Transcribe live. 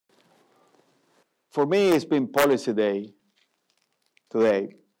For me, it's been policy day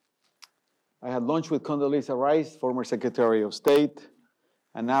today. I had lunch with Condoleezza Rice, former Secretary of State,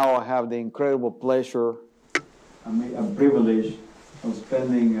 and now I have the incredible pleasure and privilege of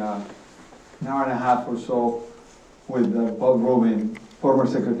spending an hour and a half or so with Bob Rubin, former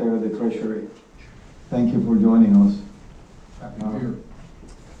Secretary of the Treasury. Thank you for joining us. Happy to be here.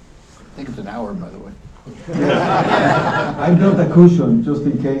 I think it's an hour, by the way. I built a cushion just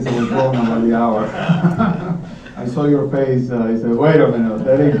in case I was wrong about the hour. I saw your face. I said, "Wait a minute,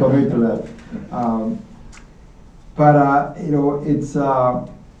 they didn't commit to that." It's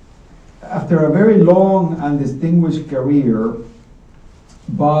after a very long and distinguished career,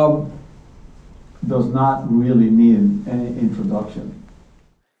 Bob does not really need any introduction.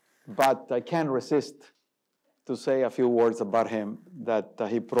 But I can't resist to say a few words about him that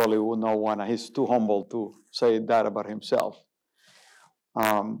he probably would not want to. He's too humble to say that about himself.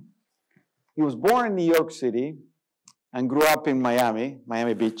 He was born in New York City and grew up in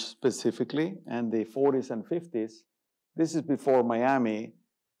Miami Beach specifically, in the 40s and 50s. This is before Miami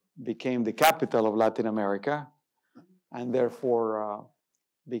became the capital of Latin America, and therefore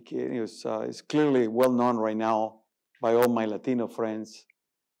is clearly well known right now by all my Latino friends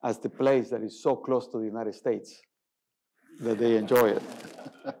as the place that is so close to the United States that they enjoy it.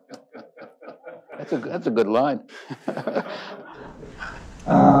 That's a good line.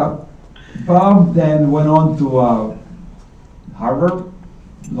 Bob then went on to Harvard,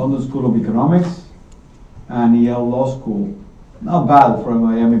 London School of Economics, and Yale Law School. Not bad for a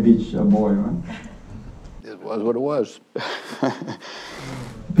Miami Beach boy, right? It was what it was.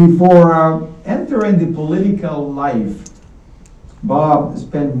 Before entering the political life, Bob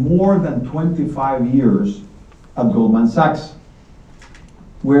spent more than 25 years at Goldman Sachs,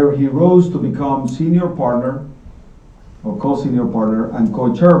 where he rose to become senior partner, or co-senior partner, and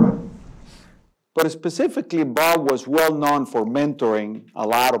co-chairman. But specifically, Bob was well known for mentoring a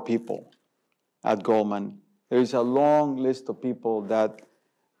lot of people at Goldman. There is a long list of people that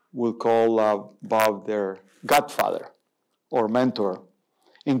will call Bob their godfather or mentor,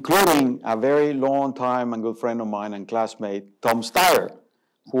 including a very long time and good friend of mine and classmate, Tom Steyer,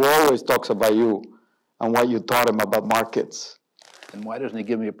 who always talks about you and what you taught him about markets. And why doesn't he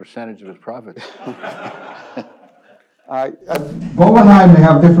give me a percentage of his profits? Bob and I may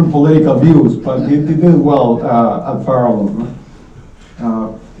have different political views, but he did well at Farrell.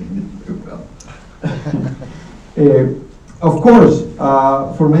 Of course,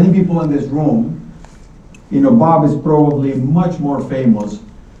 for many people in this room, Bob is probably much more famous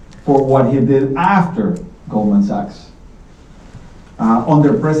for what he did after Goldman Sachs.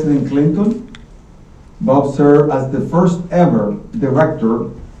 Under President Clinton, Bob served as the first ever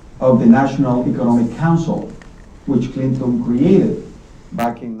director of the National Economic Council, which Clinton created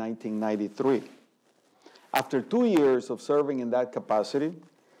back in 1993. After 2 years of serving in that capacity,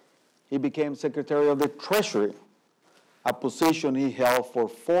 he became Secretary of the Treasury, a position he held for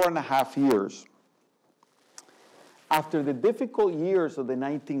 4.5 years. After the difficult years of the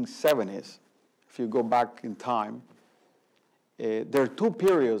 1970s, if you go back in time, there are two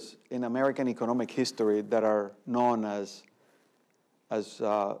periods in American economic history that are known as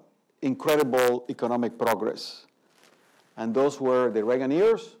incredible economic progress. And those were the Reagan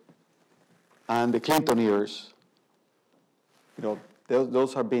years and the Clinton years.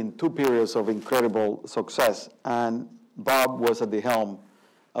 Those have been two periods of incredible success. And Bob was at the helm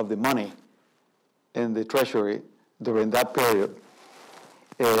of the money in the Treasury during that period.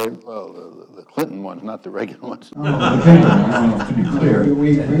 Well, the Clinton ones, not the Reagan ones. The Clinton, to be clear.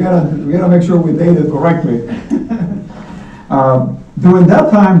 We gotta make sure we date it correctly. During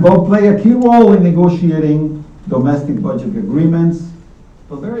that time, Bob played a key role in negotiating domestic budget agreements,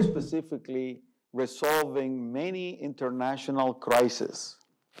 but very specifically resolving many international crises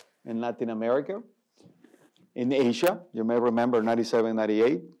in Latin America, in Asia, you may remember 97,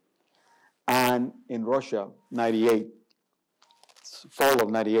 98, and in Russia, 98, fall of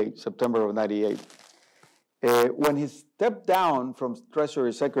 98, September of 98. When he stepped down from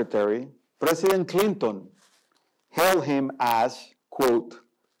Treasury Secretary, President Clinton hailed him as, quote,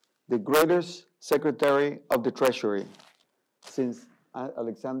 the greatest Secretary of the Treasury since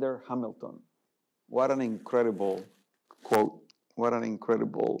Alexander Hamilton. What an incredible quote. What an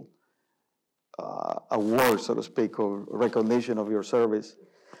incredible award, so to speak, or recognition of your service.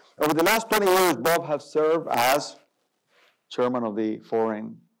 Over the last 20 years, Bob has served as chairman of the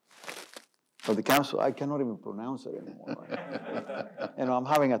Council. I cannot even pronounce it anymore. I'm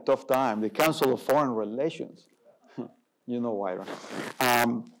having a tough time. The Council of Foreign Relations. You know why, right?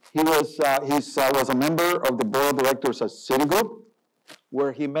 He was a member of the board of directors at Citigroup,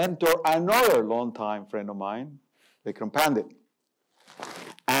 where he mentored another longtime friend of mine, Vikram Pandit,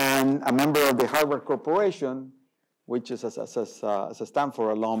 and a member of the Harvard Corporation, which is as a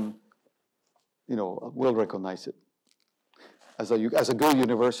Stanford alum, will recognize it as a good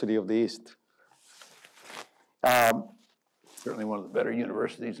university of the East. Certainly one of the better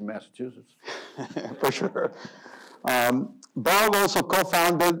universities in Massachusetts. For sure. Bob also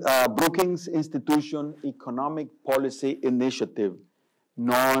co-founded Brookings Institution Economic Policy Initiative,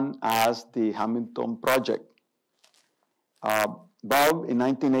 known as the Hamilton Project. Bob,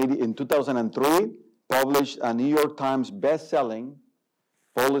 in 2003, published a New York Times best-selling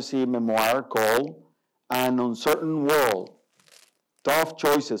policy memoir called An Uncertain World, Tough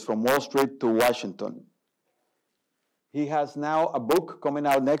Choices from Wall Street to Washington. He has now a book coming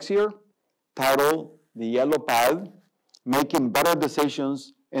out next year titled The Yellow Path, Making Better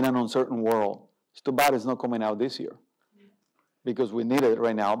Decisions in an Uncertain World. It's too bad it's not coming out this year because we need it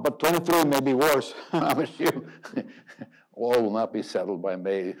right now, but 23 may be worse. I promise you, all will not be settled by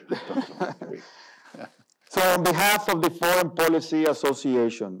May. So on behalf of the Foreign Policy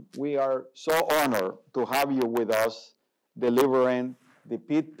Association, we are so honored to have you with us delivering the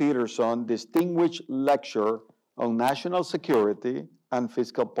Pete Peterson Distinguished Lecture on National Security and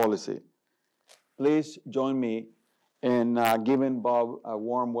Fiscal Policy. Please join me in giving Bob a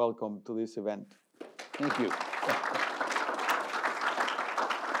warm welcome to this event. Thank you.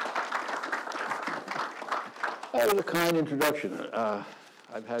 That was a kind introduction.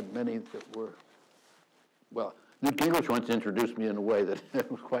 I've had many that were, well, Newt Gingrich once introduced me in a way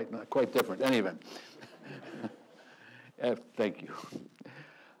that was quite different. In any event, thank you.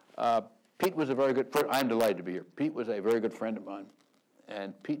 Pete was a very good friend. I'm delighted to be here. Pete was a very good friend of mine,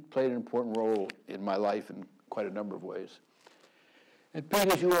 and Pete played an important role in my life in quite a number of ways. And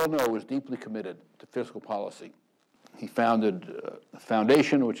Pete, as you all know, was deeply committed to fiscal policy. He founded a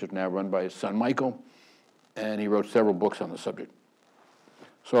foundation, which is now run by his son, Michael, and he wrote several books on the subject.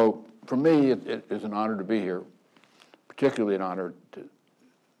 So for me, it is an honor to be here, particularly an honor to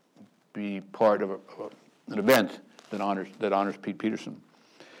be part of an event that honors Pete Peterson.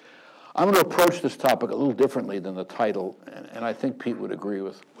 I'm going to approach this topic a little differently than the title, and I think Pete would agree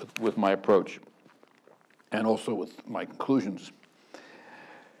with my approach and also with my conclusions.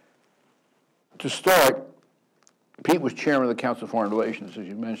 To start, Pete was chairman of the Council of Foreign Relations, as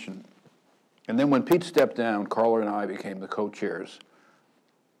you mentioned, and then when Pete stepped down, Carla and I became the co-chairs,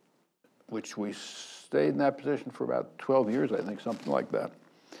 which we stayed in that position for about 12 years, I think, something like that.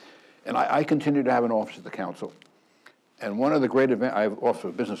 And I continued to have an office at the Council. And one of the great events, I have also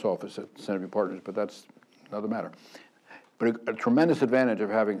a business office at Centerview Partners, but that's another matter. But a tremendous advantage of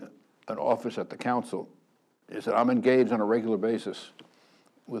having an office at the Council is that I'm engaged on a regular basis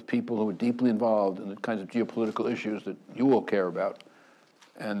with people who are deeply involved in the kinds of geopolitical issues that you all care about,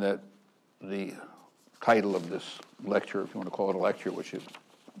 and that the title of this lecture, if you want to call it a lecture, which is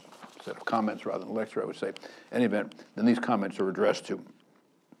a set of comments rather than a lecture, I would say, in any event, then these comments are addressed to.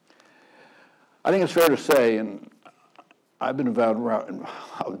 I think it's fair to say, and I've been involved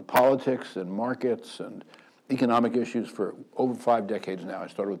in politics and markets and economic issues for over 5 decades now. I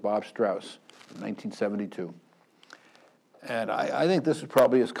started with Bob Strauss in 1972. And I think this is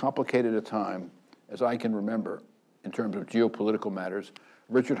probably as complicated a time as I can remember in terms of geopolitical matters.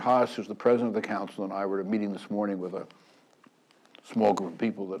 Richard Haas, who's the president of the Council, and I were at a meeting this morning with a small group of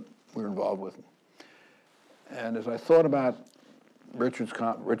people that we're involved with. And as I thought about Richard's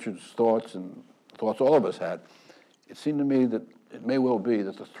thoughts and thoughts all of us had, it seemed to me that it may well be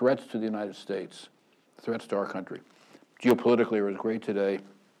that the threats to the United States, the threats to our country, geopolitically are as great today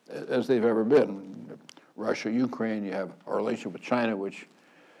as they've ever been. Russia, Ukraine, you have our relationship with China, which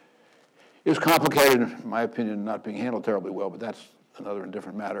is complicated, in my opinion, not being handled terribly well, but that's another and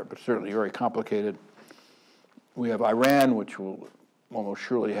different matter, but certainly very complicated. We have Iran, which will almost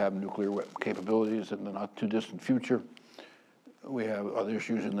surely have nuclear capabilities in the not too distant future. We have other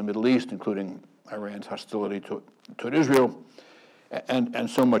issues in the Middle East, including Iran's hostility toward Israel, and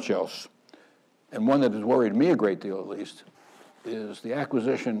so much else. And one that has worried me a great deal, at least, is the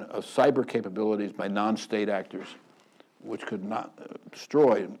acquisition of cyber capabilities by non-state actors, which could not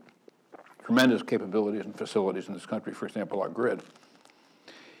destroy tremendous capabilities and facilities in this country, for example, our grid.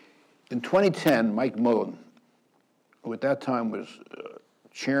 In 2010, Mike Mullen, who at that time was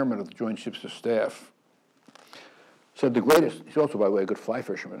chairman of the Joint Chiefs of Staff, said the greatest, he's also, by the way, a good fly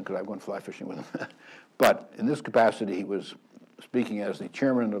fisherman, because I've gone fly fishing with him. But in this capacity, he was speaking as the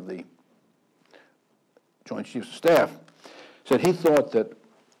chairman of the Joint Chiefs of Staff, said he thought that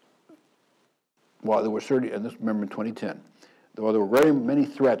while there were certain, and this, remember in 2010, while there were very many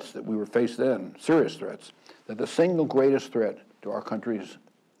threats that we were faced then, serious threats, that the single greatest threat to our country's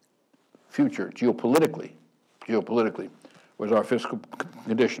future geopolitically, was our fiscal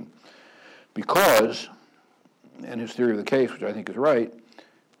condition. Because, and his theory of the case, which I think is right,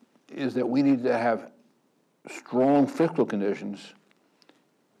 is that we need to have strong fiscal conditions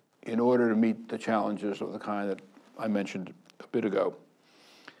in order to meet the challenges of the kind that I mentioned a bit ago.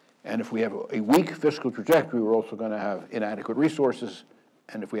 And if we have a weak fiscal trajectory, we're also going to have inadequate resources.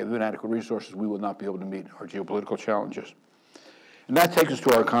 And if we have inadequate resources, we will not be able to meet our geopolitical challenges. And that takes us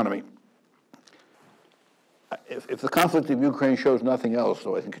to our economy. If the conflict in Ukraine shows nothing else,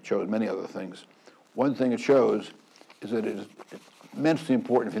 though I think it shows many other things, one thing it shows is that it is immensely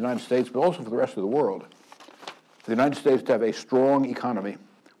important for the United States, but also for the rest of the world, for the United States to have a strong economy,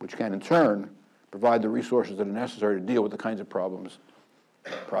 which can in turn provide the resources that are necessary to deal with the kinds of problems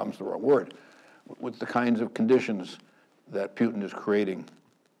is the wrong word, with the kinds of conditions that Putin is creating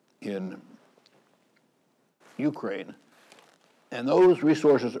in Ukraine. And those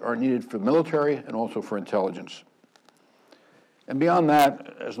resources are needed for military and also for intelligence. And beyond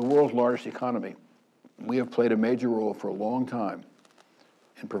that, as the world's largest economy, we have played a major role for a long time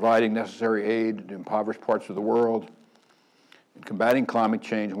in providing necessary aid to impoverished parts of the world, in combating climate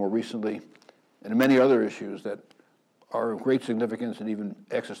change more recently, and in many other issues that are of great significance and even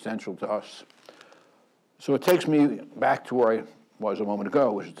existential to us. So it takes me back to where I was a moment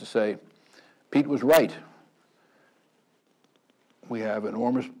ago, which is to say, Pete was right. We have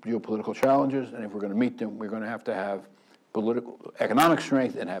enormous geopolitical challenges, and if we're going to meet them, we're going to have economic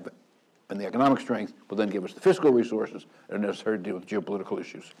strength, and the economic strength will then give us the fiscal resources that are necessary to deal with geopolitical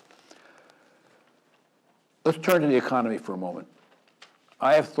issues. Let's turn to the economy for a moment.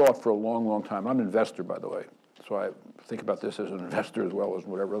 I have thought for a long, long time, I'm an investor, by the way, so I think about this as an investor as well as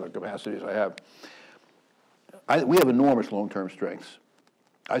whatever other capacities I have. We have enormous long-term strengths.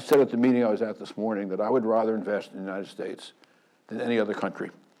 I said at the meeting I was at this morning that I would rather invest in the United States than any other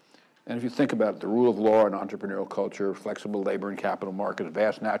country. And if you think about it, the rule of law and entrepreneurial culture, flexible labor and capital markets,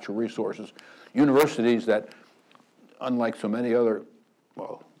 vast natural resources, universities that, unlike so many other,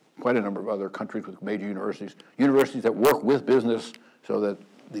 well, quite a number of other countries with major universities that work with business so that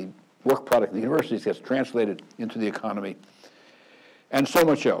the work product of the universities gets translated into the economy, and so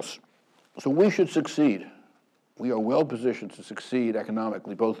much else. So we should succeed. We are well positioned to succeed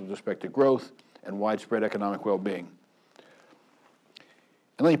economically, both with respect to growth and widespread economic well-being.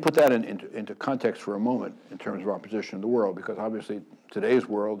 And let me put that into context for a moment in terms of our position in the world, because obviously today's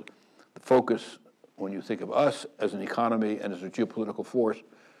world, the focus, when you think of us as an economy and as a geopolitical force,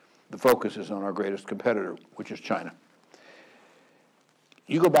 the focus is on our greatest competitor, which is China.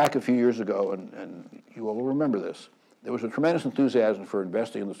 You go back a few years ago, and you all will remember this, there was a tremendous enthusiasm for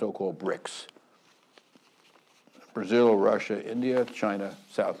investing in the so-called BRICS. Brazil, Russia, India, China,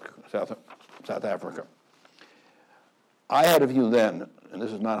 South Africa. I had a view then, and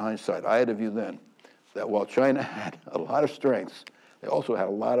this is not hindsight, I had a view then that while China had a lot of strengths, they also had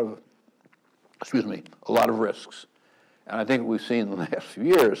a lot of risks. And I think what we've seen in the last few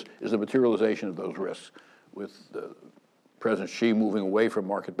years is the materialization of those risks, with President Xi moving away from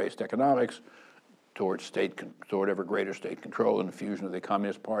market-based economics toward ever greater state control and the fusion of the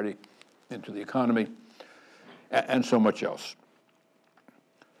Communist Party into the economy, and so much else.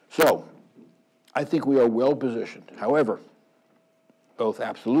 So, I think we are well positioned. However, both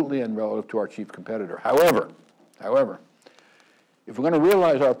absolutely and relative to our chief competitor. However, if we're going to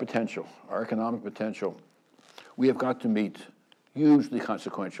realize our potential, our economic potential, we have got to meet hugely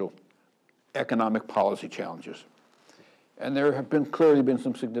consequential economic policy challenges. And there have clearly been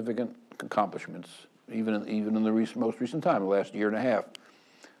some significant accomplishments, even in the most recent time, the last year and a half.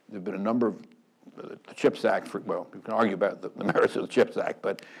 There have been a number of, the CHIPS Act, well, you can argue about the merits of the CHIPS Act,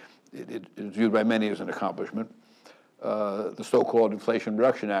 but it is viewed by many as an accomplishment. The so-called Inflation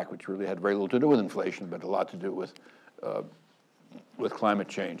Reduction Act, which really had very little to do with inflation, but a lot to do with climate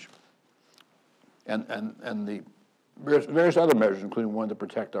change. And the various other measures, including one to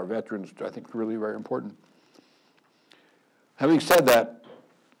protect our veterans, which I think is really very important. Having said that,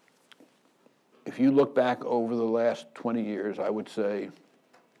 if you look back over the last 20 years, I would say,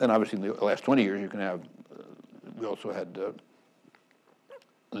 and obviously in the last 20 years you can have, we also had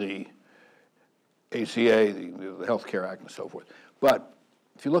the ACA, the Health Care Act, and so forth. But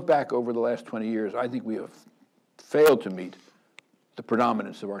if you look back over the last 20 years, I think we have failed to meet the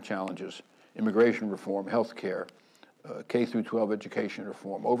predominance of our challenges: immigration reform, health care, K through 12 education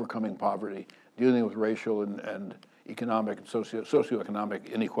reform, overcoming poverty, dealing with racial and economic and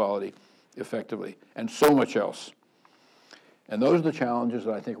socioeconomic inequality effectively, and so much else. And those are the challenges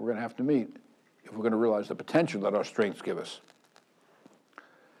that I think we're going to have to meet if we're going to realize the potential that our strengths give us.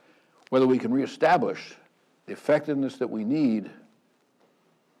 Whether we can reestablish the effectiveness that we need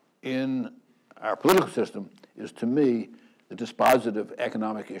in our political system is, to me, the dispositive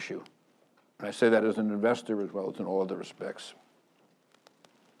economic issue. And I say that as an investor as well as in all other respects.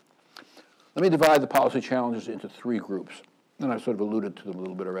 Let me divide the policy challenges into three groups, and I've sort of alluded to them a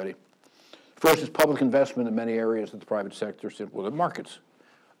little bit already. First is public investment in many areas that the private sector, well, the markets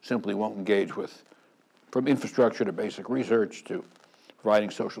simply won't engage with, from infrastructure to basic research to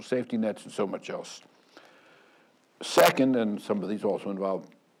providing social safety nets and so much else. Second, and some of these also involve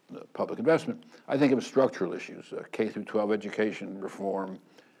public investment, I think of structural issues, K through 12 education reform.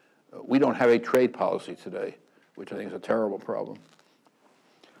 We don't have a trade policy today, which I think is a terrible problem.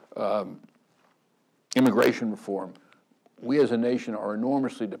 Immigration reform. We as a nation are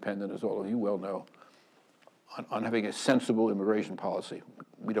enormously dependent, as all of you well know, on having a sensible immigration policy.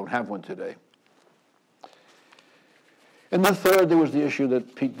 We don't have one today. And then third, there was the issue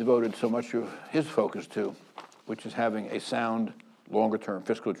that Pete devoted so much of his focus to, which is having a sound, longer-term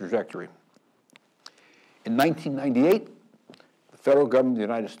fiscal trajectory. In 1998, the federal government of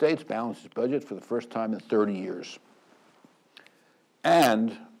the United States balanced its budget for the first time in 30 years.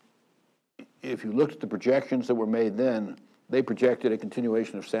 And if you looked at the projections that were made then, they projected a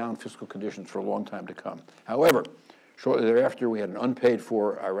continuation of sound fiscal conditions for a long time to come. However, shortly thereafter, we had an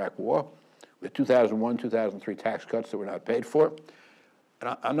unpaid-for Iraq war, with 2001, 2003 tax cuts that were not paid for.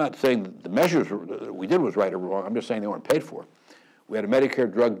 And I'm not saying the measures that we did was right or wrong. I'm just saying they weren't paid for. We had a Medicare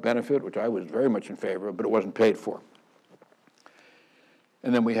drug benefit, which I was very much in favor of, but it wasn't paid for.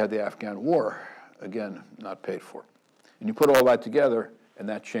 And then we had the Afghan war, again, not paid for. And you put all that together, and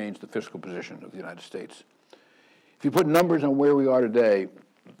that changed the fiscal position of the United States. If you put numbers on where we are today,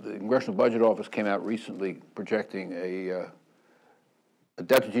 the Congressional Budget Office came out recently projecting a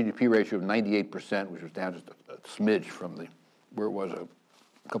debt-to-GDP ratio of 98%, which was down just a smidge from where it was a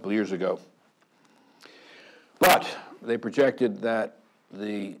couple of years ago. But they projected that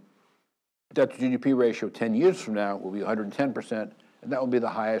the debt-to-GDP ratio 10 years from now will be 110%, and that will be the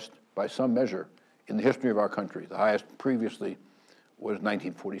highest by some measure in the history of our country. The highest previously was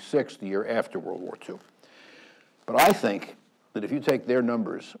 1946, the year after World War II. But I think that if you take their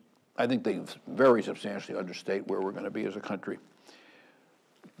numbers, I think they very substantially understate where we're going to be as a country.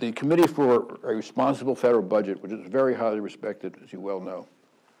 The Committee for a Responsible Federal Budget, which is very highly respected, as you well know,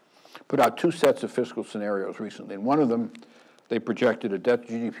 put out two sets of fiscal scenarios recently. In one of them, they projected a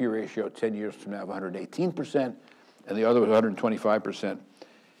debt-to-GDP ratio 10 years from now of 118%, and the other was 125%.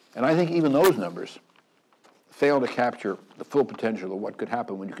 And I think even those numbers fail to capture the full potential of what could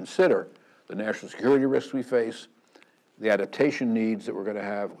happen when you consider the national security risks we face, the adaptation needs that we're going to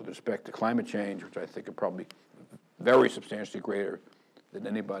have with respect to climate change, which I think are probably very substantially greater than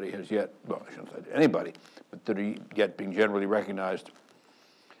anybody has yet, well, I shouldn't say anybody, but that are yet being generally recognized.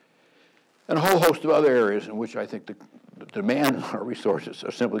 And a whole host of other areas in which I think the demand on our resources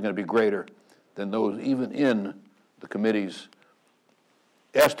are simply going to be greater than those even in the committee's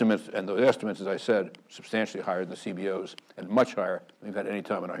estimates, and those estimates, as I said, substantially higher than the CBO's and much higher than we've had any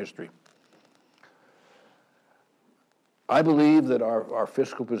time in our history. I believe that our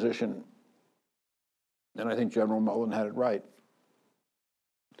fiscal position, and I think General Mullen had it right,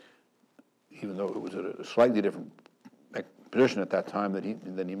 even though it was at a slightly different position at that time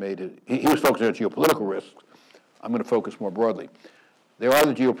than he made it. He was focusing on geopolitical risks. I'm going to focus more broadly. There are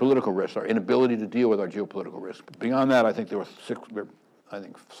the geopolitical risks, our inability to deal with our geopolitical risks. But beyond that, I think there were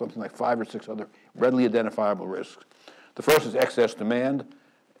something like 5 or 6 other readily identifiable risks. The first is excess demand,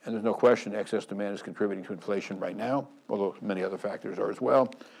 and there's no question excess demand is contributing to inflation right now, although many other factors are as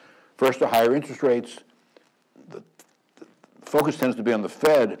well. First are higher interest rates. The focus tends to be on the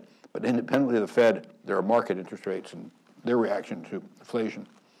Fed, but independently of the Fed, there are market interest rates and their reaction to inflation.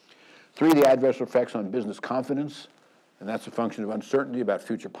 3, the adverse effects on business confidence, and that's a function of uncertainty about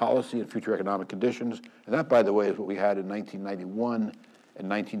future policy and future economic conditions. And that, by the way, is what we had in 1991 and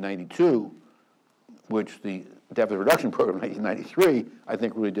 1992, which the deficit reduction program in 1993, I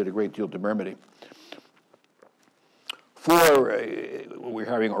think, really did a great deal to remedy. 4, what we're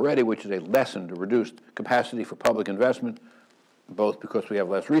having already, which is a lessened or reduced capacity for public investment, both because we have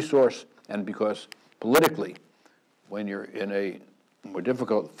less resource and because politically, when you're in a more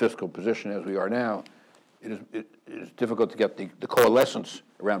difficult fiscal position as we are now, it is difficult to get the coalescence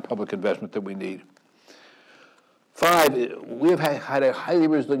around public investment that we need. 5, we have had a highly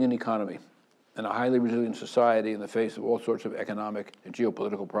resilient economy and a highly resilient society in the face of all sorts of economic and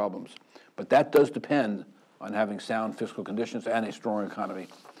geopolitical problems. But that does depend on having sound fiscal conditions and a strong economy.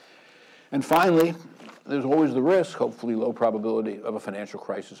 And finally, there's always the risk, hopefully low probability, of a financial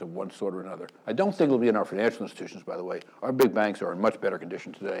crisis of one sort or another. I don't think it'll be in our financial institutions, by the way. Our big banks are in much better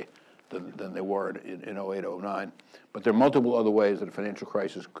condition today than they were in 08, 09. But there are multiple other ways that a financial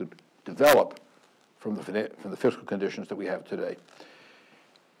crisis could develop from the fiscal conditions that we have today.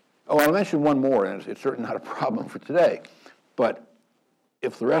 Oh, I'll mention one more, and it's certainly not a problem for today, but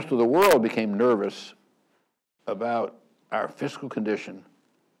if the rest of the world became nervous about our fiscal condition,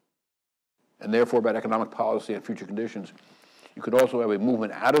 and therefore about economic policy and future conditions, you could also have a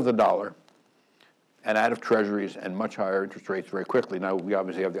movement out of the dollar and out of treasuries and much higher interest rates very quickly. Now, we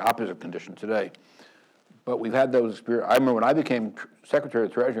obviously have the opposite condition today. But we've had those experiences. I remember when I became Secretary of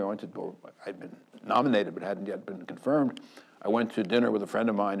the Treasury, I'd been nominated but hadn't yet been confirmed. I went to dinner with a friend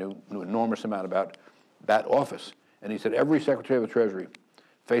of mine who knew an enormous amount about that office. And he said, every Secretary of the Treasury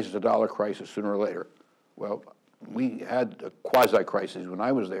faces a dollar crisis sooner or later. Well, we had a quasi-crisis when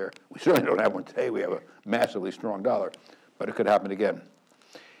I was there. We certainly don't have one today. We have a massively strong dollar, but it could happen again.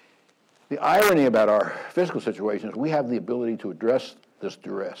 The irony about our fiscal situation is we have the ability to address this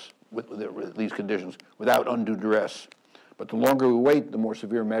duress with these conditions without undue duress. But the longer we wait, the more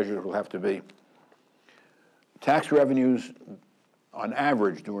severe measures will have to be. Tax revenues, on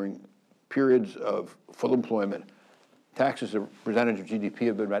average, during periods of full employment, taxes as a percentage of GDP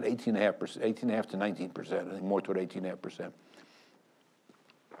have been about 18.5% to 19%, I think more toward 18.5%.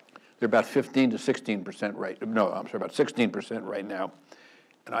 They're about 15 to 16% about 16% right now.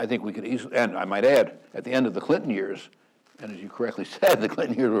 And I think we could easily, and I might add, at the end of the Clinton years, and as you correctly said, the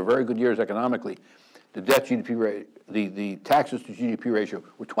Clinton years were very good years economically, the debt GDP rate, the taxes to GDP ratio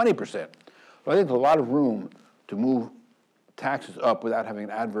were 20%. So I think there's a lot of room to move taxes up without having an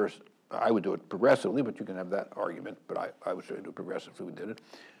adverse, I would do it progressively, but you can have that argument, but I would certainly do it progressively if we did it.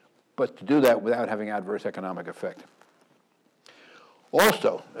 But to do that without having adverse economic effect.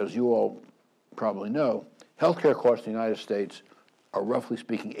 Also, as you all probably know, healthcare costs in the United States are roughly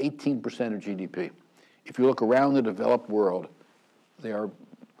speaking 18% of GDP. If you look around the developed world, they are,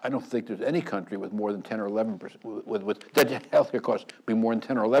 I don't think there's any country with more than 10 or 11%, with healthcare costs be more than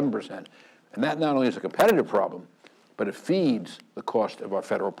 10 or 11%. And that not only is a competitive problem, but it feeds the cost of our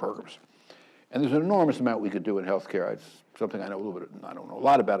federal programs. And there's an enormous amount we could do in healthcare. It's something I know a little bit, I don't know a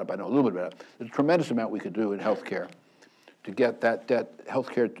lot about it, but I know a little bit about it. There's a tremendous amount we could do in healthcare to get that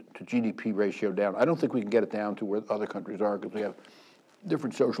healthcare to GDP ratio down. I don't think we can get it down to where other countries are because we have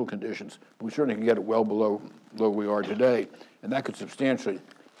different social conditions, but we certainly can get it well below where we are today, and that could substantially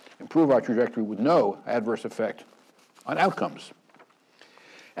improve our trajectory with no adverse effect on outcomes.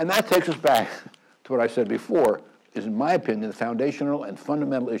 And that takes us back to what I said before, is in my opinion, the foundational and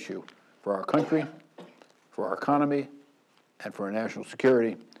fundamental issue for our country, for our economy, and for our national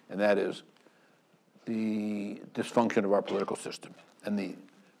security, and that is the dysfunction of our political system and the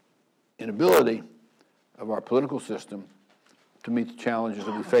inability of our political system to meet the challenges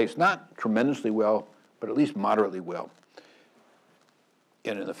that we face, not tremendously well, but at least moderately well.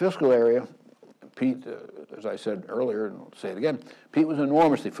 And in the fiscal area, Pete, as I said earlier, and I'll say it again, Pete was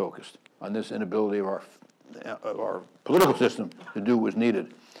enormously focused on this inability of our political system to do what was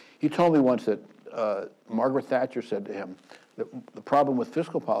needed. He told me once that Margaret Thatcher said to him that the problem with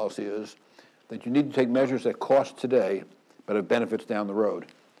fiscal policy is that you need to take measures that cost today, but have benefits down the road.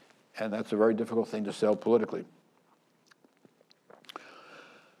 And that's a very difficult thing to sell politically.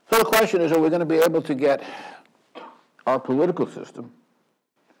 So the question is, are we going to be able to get our political system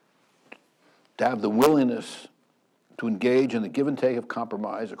to have the willingness to engage in the give and take of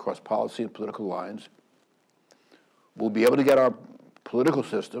compromise across policy and political lines? We'll be able to get our political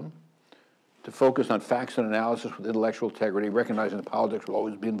system to focus on facts and analysis with intellectual integrity, recognizing that politics will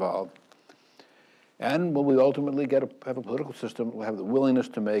always be involved. And will we ultimately have a political system that will have the willingness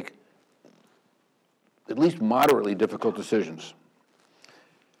to make at least moderately difficult decisions?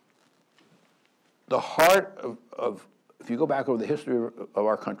 The heart of if you go back over the history of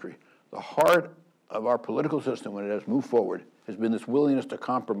our country, the heart of our political system when it has moved forward has been this willingness to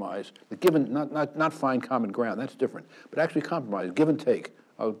compromise, the not find common ground, that's different, but actually compromise, give and take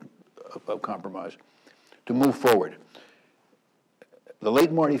of compromise to move forward. The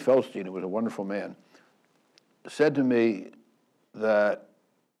late Marty Feldstein, who was a wonderful man, said to me that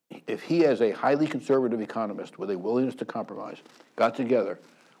if he, as a highly conservative economist with a willingness to compromise, got together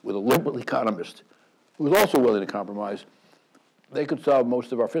with a liberal economist who was also willing to compromise, they could solve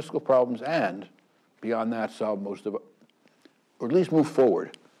most of our fiscal problems and, beyond that, solve most of, or at least move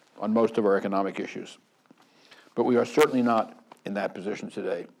forward on most of our economic issues. But we are certainly not in that position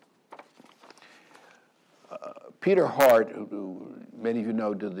today. Peter Hart, who many of you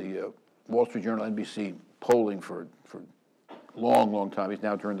know did the Wall Street Journal, NBC polling for a long, long time. He's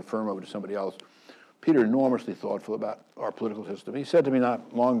now turned the firm over to somebody else. Peter, enormously thoughtful about our political system. He said to me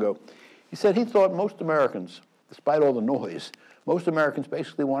not long ago, he said he thought most Americans despite all the noise, most Americans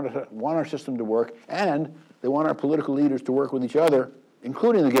basically want our system to work, and they want our political leaders to work with each other,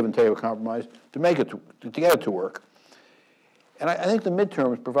 including the give and take of compromise, to make it to get it to work. And I think the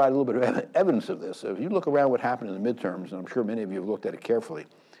midterms provide a little bit of evidence of this. If you look around what happened in the midterms, and I'm sure many of you have looked at it carefully,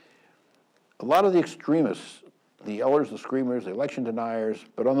 a lot of the extremists, the yellers, the screamers, the election deniers,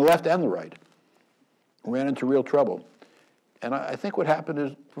 but on the left and the right, ran into real trouble. And I think what happened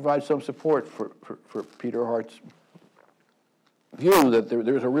is provide some support for Peter Hart's view that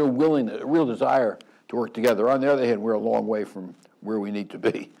there's a real willingness, a real desire to work together. On the other hand, we're a long way from where we need to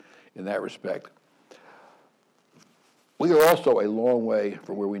be in that respect. We are also a long way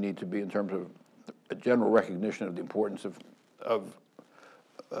from where we need to be in terms of a general recognition of the importance of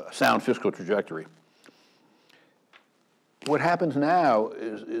a sound fiscal trajectory. What happens now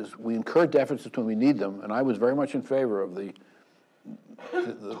is we incur deficits when we need them, and I was very much in favor of the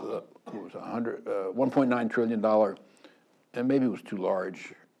what was $1.9 trillion, and maybe it was too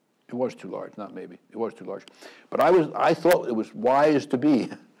large. It was too large, not maybe. It was too large. But I thought it was wise to be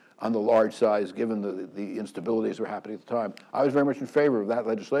on the large size, given the instabilities that were happening at the time. I was very much in favor of that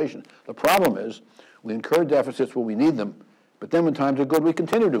legislation. The problem is we incur deficits when we need them, but then when times are good, we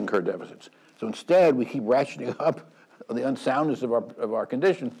continue to incur deficits. So instead, we keep ratcheting up the unsoundness of our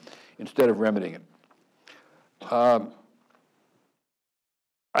condition instead of remedying it.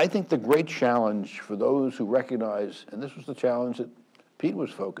 I think the great challenge for those who recognize, and this was the challenge that Pete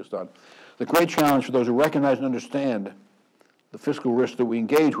was focused on, the great challenge for those who recognize and understand the fiscal risks that we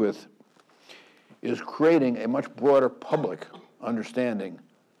engage with is creating a much broader public understanding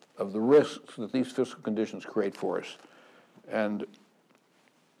of the risks that these fiscal conditions create for us. And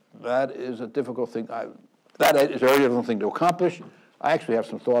that is a difficult thing. That is a very difficult thing to accomplish. I actually have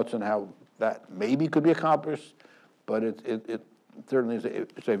some thoughts on how that maybe could be accomplished, but it certainly is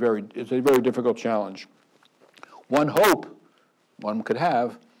it's a very difficult challenge. One hope one could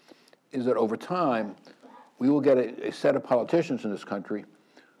have is that over time we will get a set of politicians in this country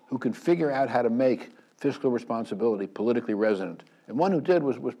who can figure out how to make fiscal responsibility politically resonant. And one who did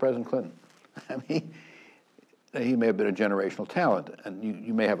was President Clinton. I mean, he may have been a generational talent, and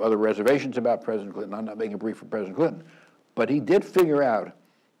you may have other reservations about President Clinton. I'm not making a brief for President Clinton. But he did figure out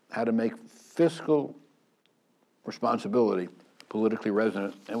how to make fiscal responsibility politically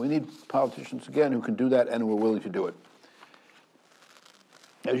resonant, and we need politicians, again, who can do that and who are willing to do it.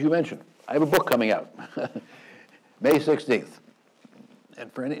 As you mentioned, I have a book coming out, May 16th.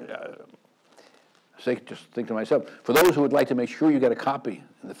 And for any sake, just think to myself, for those who would like to make sure you get a copy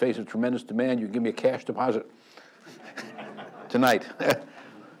in the face of tremendous demand, you give me a cash deposit tonight.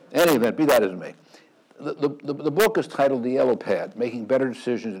 Any event, be that as it may. The book is titled The Yellow Pad, Making Better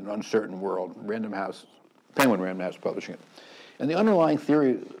Decisions in an Uncertain World. Penguin Random House publishing it. And the underlying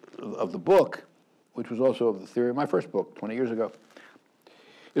theory of the book, which was also the theory of my first book 20 years ago,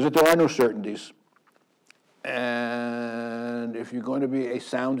 is that there are no certainties. And if you're going to be a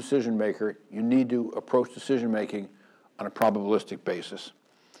sound decision maker, you need to approach decision making on a probabilistic basis.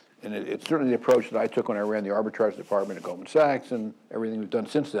 And it's certainly the approach that I took when I ran the arbitrage department at Goldman Sachs and everything we've done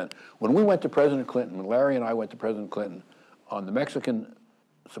since then. When we went to President Clinton, when Larry and I went to President Clinton on the Mexican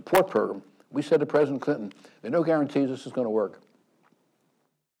support program, we said to President Clinton, there are no guarantees this is going to work.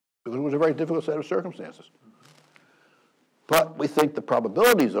 Because it was a very difficult set of circumstances. But we think the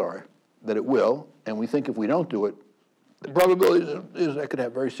probabilities are that it will, and we think if we don't do it, the probability is that could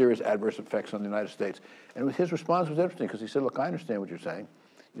have very serious adverse effects on the United States. And his response was interesting, because he said, look, I understand what you're saying.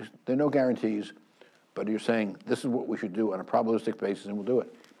 There are no guarantees, but you're saying this is what we should do on a probabilistic basis, and we'll do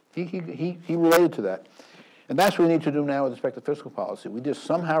it. He related to that. And that's what we need to do now with respect to fiscal policy. We just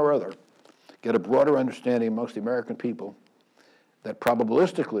somehow or other get a broader understanding amongst the American people that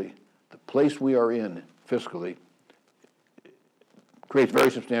probabilistically, the place we are in fiscally creates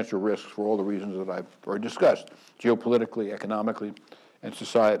very substantial risks for all the reasons that I've already discussed, geopolitically, economically, and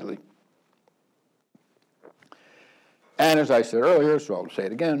societally. And as I said earlier, so I'll say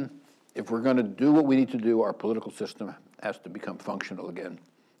it again, if we're going to do what we need to do, our political system has to become functional again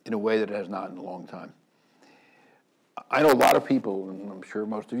in a way that it has not in a long time. I know a lot of people, and I'm sure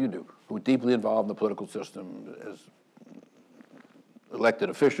most of you do, who are deeply involved in the political system as elected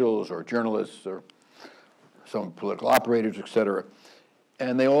officials or journalists or some political operators, et cetera.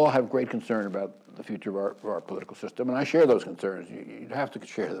 And they all have great concern about the future of our political system. And I share those concerns. You have to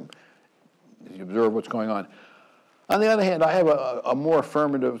share them as you observe what's going on. On the other hand, I have a more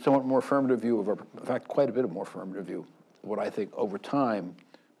affirmative, somewhat more affirmative view of in fact, quite a bit of more affirmative view of what I think over time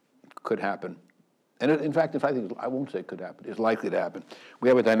could happen. And in fact, I won't say it could happen, it's likely to happen. We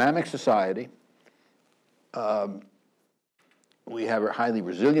have a dynamic society. We have a highly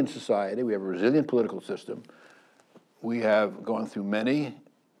resilient society. We have a resilient political system. We have gone through many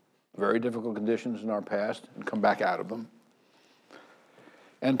very difficult conditions in our past and come back out of them.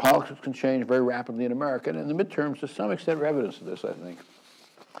 And politics can change very rapidly in America, and in the midterms, to some extent, are evidence of this, I think.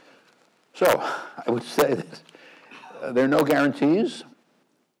 So, I would say that there are no guarantees,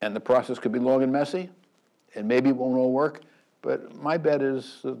 and the process could be long and messy, and maybe it won't all work, but my bet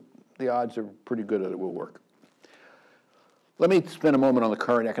is that the odds are pretty good that it will work. Let me spend a moment on the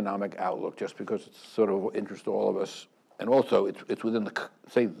current economic outlook, just because it's sort of interest to all of us, and also it's within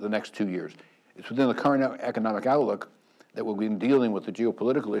the next 2 years. It's within the current economic outlook that we'll be dealing with the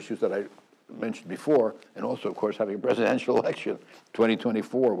geopolitical issues that I mentioned before, and also, of course, having a presidential election,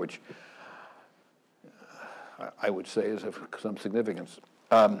 2024, which I would say is of some significance.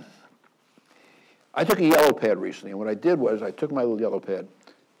 I took a yellow pad recently, and what I did was I took my little yellow pad,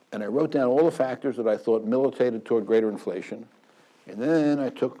 and I wrote down all the factors that I thought militated toward greater inflation, and then I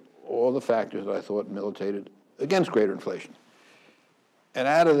took all the factors that I thought militated against greater inflation. And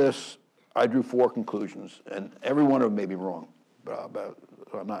out of this, I drew 4 conclusions, and every one of them may be wrong, but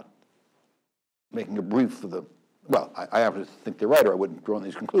I'm not making a brief for the, well, I have to think they're right or I wouldn't have drawn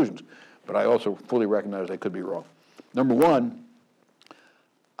these conclusions, but I also fully recognize they could be wrong. Number one,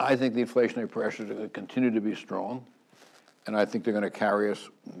 I think the inflationary pressures are going to continue to be strong, and I think they're going to carry us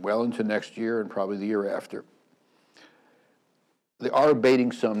well into next year and probably the year after. They are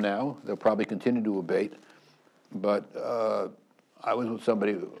abating some now. They'll probably continue to abate, but I was with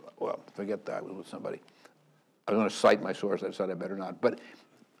somebody, well, forget that, I was with somebody. I was going to cite my source, I decided I better not. But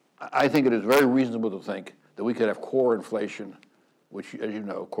I think it is very reasonable to think that we could have core inflation, which, as you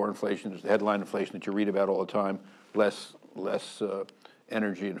know, core inflation is the headline inflation that you read about all the time, less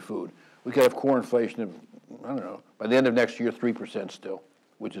energy and food. We could have core inflation of, I don't know, by the end of next year, 3% still,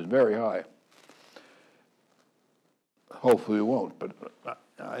 which is very high. Hopefully we won't, but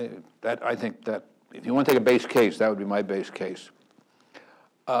I think that if you want to take a base case, that would be my base case.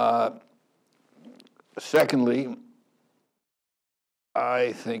 Secondly,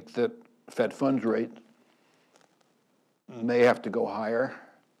 I think that Fed funds rate may have to go higher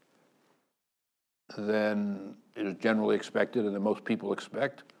than is generally expected and that most people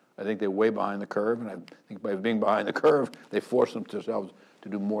expect. I think they're way behind the curve, and I think by being behind the curve, they force themselves to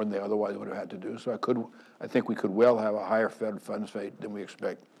do more than they otherwise would have had to do. So I think we could well have a higher Fed funds rate than we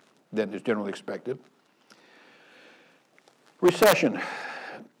expect, than is generally expected. Recession.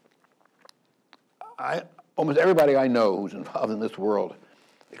 Almost everybody I know who's involved in this world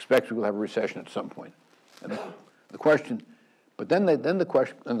expects we will have a recession at some point. And the question, but then the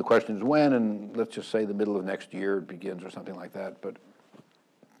question is when, and let's just say the middle of next year it begins or something like that. But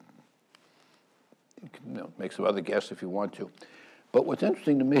you can make some other guess if you want to. But what's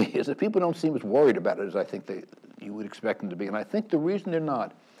interesting to me is that people don't seem as worried about it as I think you would expect them to be. And I think the reason they're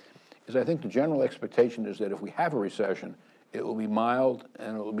not is I think the general expectation is that if we have a recession, it will be mild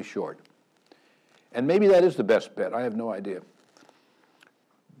and it will be short. And maybe that is the best bet. I have no idea.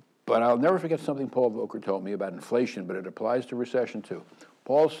 But I'll never forget something Paul Volcker told me about inflation, but it applies to recession too.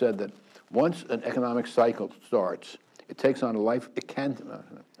 Paul said that once an economic cycle starts, it takes on a life, it can,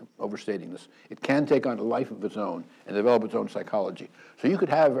 overstating this, it can take on a life of its own and develop its own psychology. So you could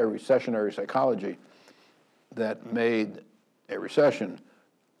have a recessionary psychology that made a recession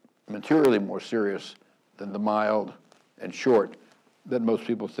materially more serious than the mild and short that most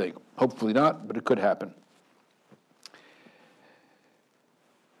people think. Hopefully not, but it could happen.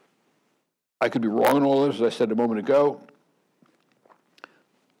 I could be wrong in all this, as I said a moment ago,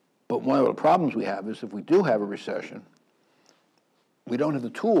 but one of the problems we have is if we do have a recession, we don't have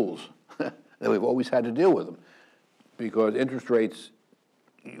the tools that we've always had to deal with them, because interest rates,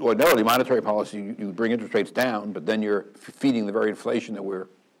 ordinarily monetary policy, you bring interest rates down, but then you're feeding the very inflation that we're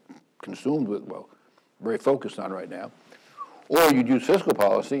consumed with, well, very focused on right now. Or you'd use fiscal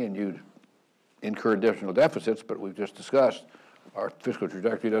policy and you'd incur additional deficits, but we've just discussed our fiscal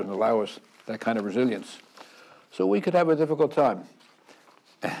trajectory doesn't allow us that kind of resilience. So we could have a difficult time.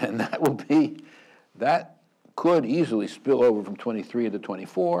 And that could easily spill over from 23 into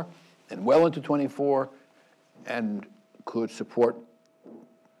 24 and well into 24 and could support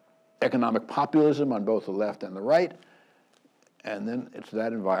economic populism on both the left and the right. And then it's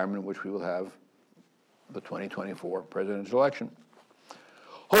that environment in which we will have the 2024 presidential election.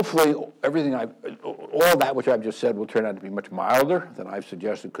 Hopefully, all that which I've just said will turn out to be much milder than I've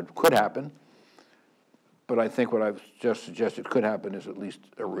suggested could happen. But I think what I've just suggested could happen is at least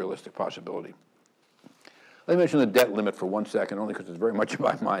a realistic possibility. Let me mention the debt limit for 1 second, only because it's very much in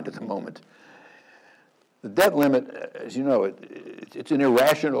my mind at the moment. The debt limit, as you know, it's an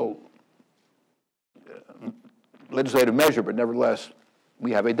irrational legislative measure, but nevertheless,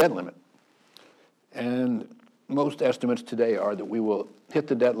 we have a debt limit. And most estimates today are that we will hit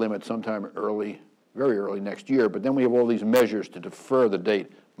the debt limit sometime early, very early next year, but then we have all these measures to defer the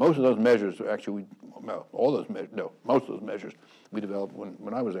date. Most of those measures, actually, most of those measures we developed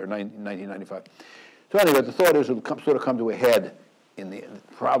when I was there, 1995. So anyway, the thought is it'll sort of come to a head in the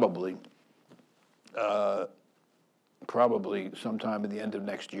probably sometime at the end of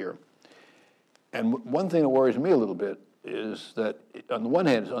next year. And one thing that worries me a little bit is that, on the one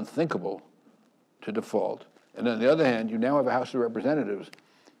hand, it's unthinkable to default, and on the other hand, you now have a House of Representatives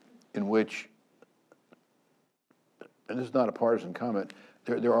in which, and this is not a partisan comment,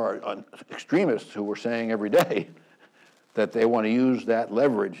 there are extremists who are saying every day that they want to use that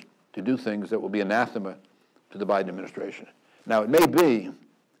leverage to do things that will be anathema to the Biden administration. Now, it may be,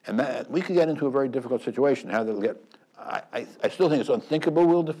 and that we could get into a very difficult situation, how they'll get, I still think it's unthinkable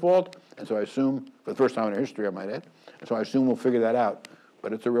we'll default, and so I assume, for the first time in our history, I might add, and so I assume we'll figure that out,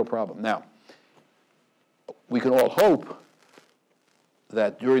 but it's a real problem. Now, we can all hope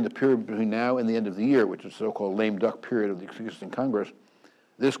that during the period between now and the end of the year, which is the so-called lame duck period of the existing Congress,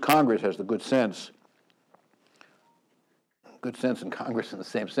 this Congress has the good sense and Congress in the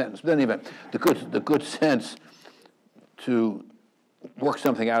same sentence, but in any event, the good sense to work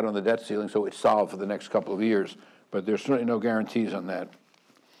something out on the debt ceiling so it's solved for the next couple of years, but there's certainly no guarantees on that.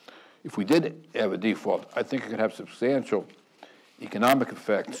 If we did have a default, I think it could have substantial economic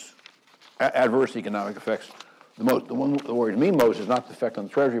effects, adverse economic effects. The one that worries me most is not the effect on the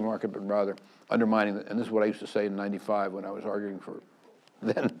Treasury market, but rather undermining, and this is what I used to say in '95 when I was arguing for,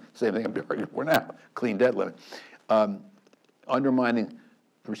 then, same thing I'm arguing for now, clean debt limit, undermining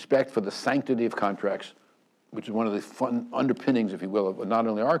respect for the sanctity of contracts, which is one of the fun underpinnings, if you will, of not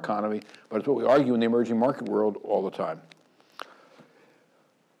only our economy, but it's what we argue in the emerging market world all the time.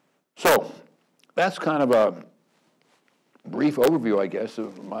 So that's kind of a brief overview, I guess,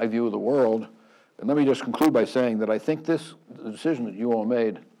 of my view of the world. And let me just conclude by saying that I think the decision that you all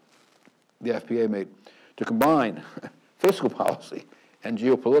made, the FPA made, to combine fiscal policy and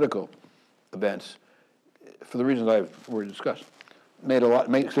geopolitical events, for the reasons I've already discussed,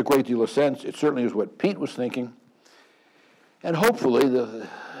 makes a great deal of sense. It certainly is what Pete was thinking. And hopefully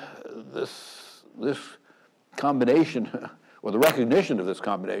this combination, or the recognition of this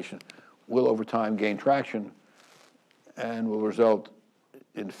combination, will over time gain traction and will result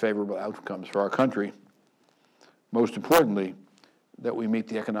in favorable outcomes for our country. Most importantly, that we meet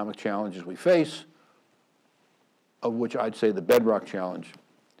the economic challenges we face, of which I'd say the bedrock challenge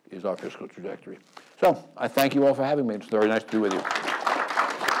is our fiscal trajectory. So I thank you all for having me. It's very nice to be with you.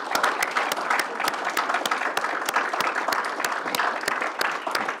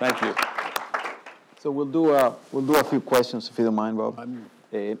 Thank you. So we'll do a few questions if you don't mind, Bob.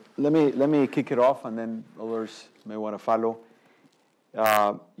 Let me kick it off, and then others may want to follow.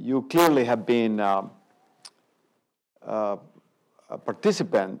 You clearly have been a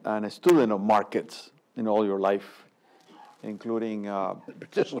participant and a student of markets in all your life, including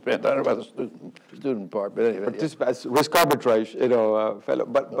participant. I don't know about the student part, but anyway. Participant, risk arbitrage, fellow.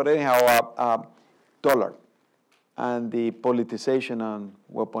 But anyhow, dollar and the politicization and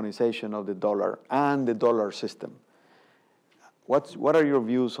weaponization of the dollar and the dollar system. What are your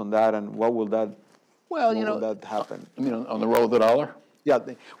views on that, and what will that? Well, will that happen? You mean on the role of the dollar? Yeah.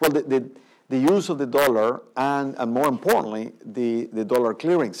 The use of the dollar and more importantly the dollar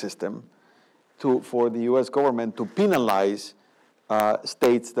clearing system for the U.S. government to penalize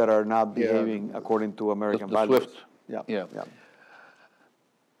states that are not behaving according to American values. SWIFT. Yeah.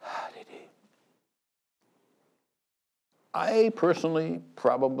 I personally,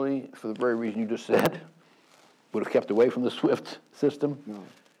 probably, for the very reason you just said, would have kept away from the SWIFT system. No.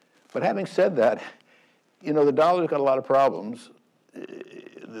 But having said that, the dollar's got a lot of problems.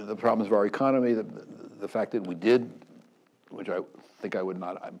 The problems of our economy, the fact that we did, which I think I would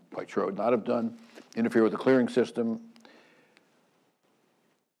not, I'm quite sure I would not have done, interfere with the clearing system.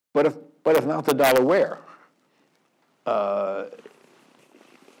 But if not the dollar, where?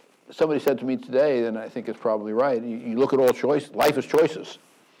 Somebody said to me today, and I think it's probably right, you look at all choice, life is choices.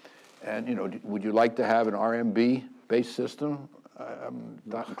 And, would you like to have an RMB-based system? I'm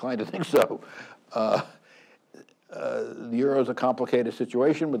not inclined to think so. The euro is a complicated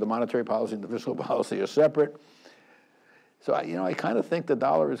situation, but the monetary policy and the fiscal policy are separate. So, I kind of think the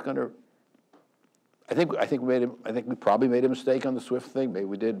dollar is going to. I think we probably made a mistake on the SWIFT thing. Maybe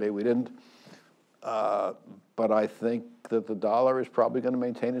we did, maybe we didn't. But I think that the dollar is probably going to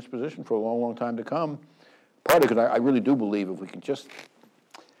maintain its position for a long, long time to come. Partly because I really do believe if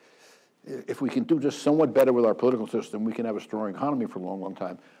we can do just somewhat better with our political system, we can have a strong economy for a long, long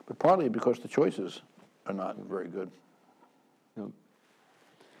time. But partly because the choices are not very good.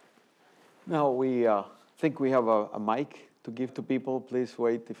 Now, we think we have a mic to give to people. Please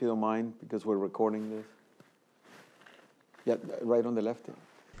wait, if you don't mind, because we're recording this. Yeah, right on the left here.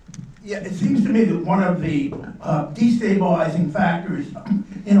 Yeah, it seems to me that one of the destabilizing factors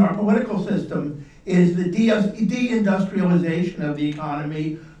in our political system is the deindustrialization of the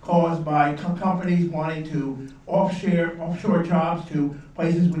economy caused by companies wanting to offshore jobs to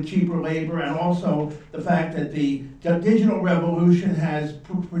places with cheaper labor, and also the fact that the digital revolution has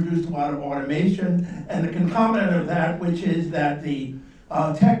produced a lot of automation, and the concomitant of that, which is that the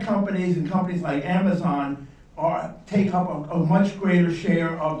tech companies and companies like Amazon take up a much greater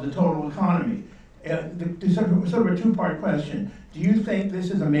share of the total economy. Sort of a two-part question. Do you think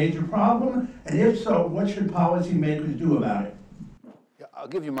this is a major problem? And if so, what should policymakers do about it? Yeah, I'll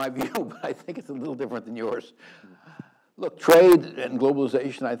give you my view, but I think it's a little different than yours. Look, trade and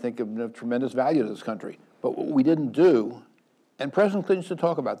globalization, I think, have been of tremendous value to this country. But what we didn't do, and President Clinton used to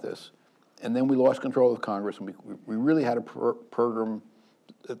talk about this, and then we lost control of Congress, and we really had a program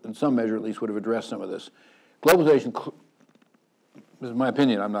that, in some measure at least, would have addressed some of this. Globalization, this is my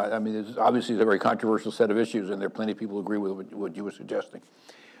opinion, it's obviously a very controversial set of issues, and there are plenty of people who agree with what you were suggesting.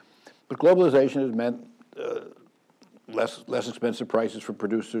 But globalization has meant less expensive prices for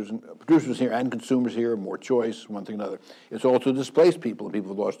producers here and consumers here, more choice, one thing or another. It's also displaced people, and people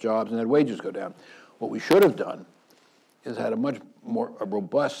have lost jobs and had wages go down. What we should have done is had a much more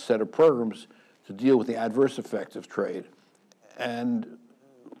robust set of programs to deal with the adverse effects of trade. And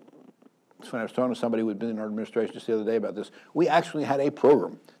when I was talking to somebody who had been in our administration just the other day about this, we actually had a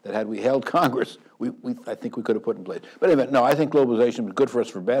program that had we held Congress, I think we could have put in place. But anyway, no, I think globalization was good for us,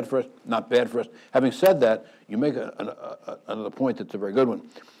 bad for us, not bad for us. Having said that, you make another point that's a very good one.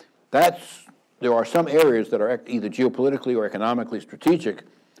 There are some areas that are either geopolitically or economically strategic,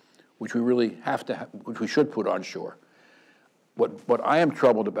 which we really have to, which we should put onshore. What I am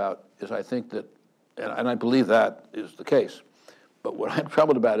troubled about is I think that, and I believe that is the case, but what I'm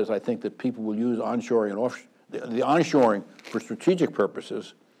troubled about is I think that people will use onshoring and the onshoring for strategic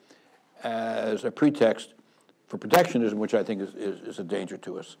purposes as a pretext for protectionism, which I think is a danger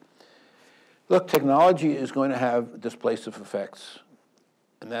to us. Look, technology is going to have displacive effects,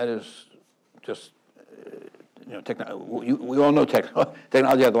 and that is just, we all know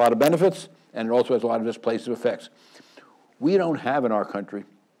technology has a lot of benefits, and it also has a lot of displacive effects. We don't have in our country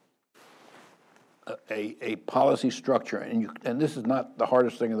a policy structure, and this is not the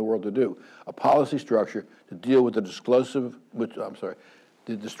hardest thing in the world to do, a policy structure to deal with the disruptive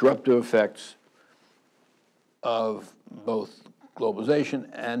effects of both globalization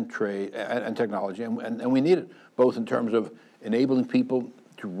and trade and technology, and we need it both in terms of enabling people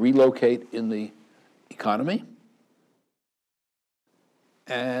to relocate in the economy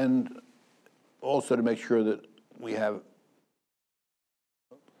and also to make sure that we have,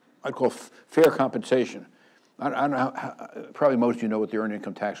 I'd call fair compensation. I don't know probably most of you know what the Earned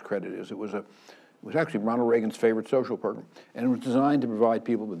Income Tax Credit is. It was actually Ronald Reagan's favorite social program, and it was designed to provide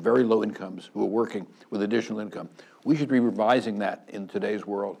people with very low incomes who are working with additional income. We should be revising that in today's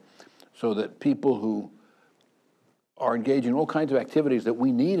world so that people who are engaged in all kinds of activities that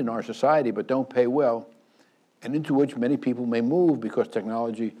we need in our society but don't pay well, and into which many people may move because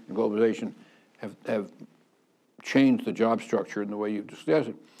technology and globalization have changed the job structure in the way you've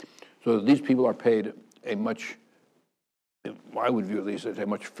suggested, so that these people are paid a much, I would view at least as a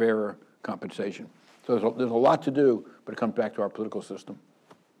much fairer compensation. So there's a lot to do, but it comes back to our political system.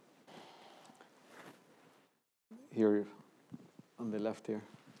 Here, on the left here.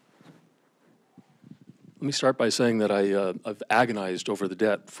 Let me start by saying that I've agonized over the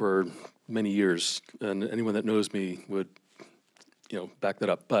debt for many years, and anyone that knows me would, back that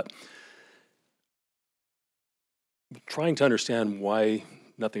up. But trying to understand why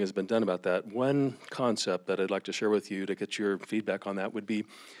nothing has been done about that, one concept that I'd like to share with you to get your feedback on that would be,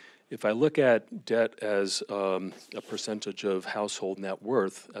 if I look at debt as a percentage of household net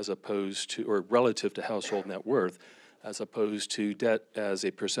worth as opposed to, or relative to household net worth, as opposed to debt as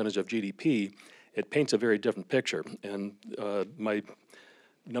a percentage of GDP, it paints a very different picture. And my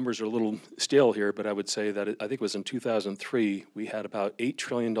numbers are a little stale here, but I would say that I think it was in 2003, we had about $8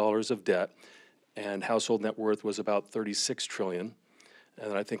 trillion of debt, and household net worth was about $36 trillion.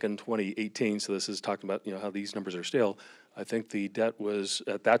 And I think in 2018, so this is talking about how these numbers are stale, I think the debt was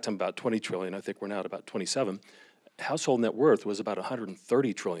at that time about 20 trillion. I think we're now at about 27. Household net worth was about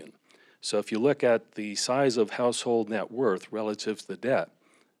 130 trillion. So if you look at the size of household net worth relative to the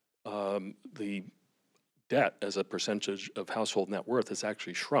debt as a percentage of household net worth has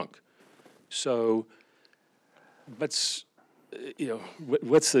actually shrunk. So let's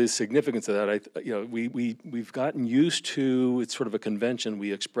what's the significance of that? We've gotten used to, it's sort of a convention,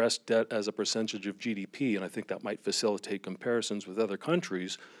 we express debt as a percentage of GDP, and I think that might facilitate comparisons with other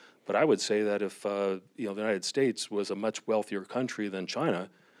countries. But I would say that if the United States was a much wealthier country than China,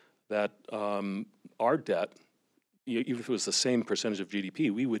 that our debt, even if it was the same percentage of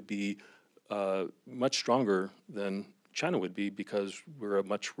GDP, we would be much stronger than China would be because we're a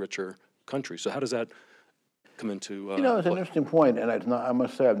much richer country. So how does that come into it's an interesting point, and I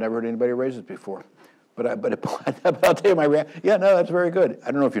must say I've never heard anybody raise it before. But I'll tell you my reaction. Yeah, no, that's very good. I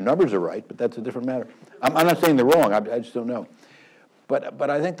don't know if your numbers are right, but that's a different matter. I'm not saying they're wrong. I just don't know. But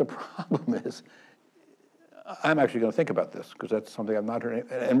I think the problem is, I'm actually going to think about this because that's something I've not heard.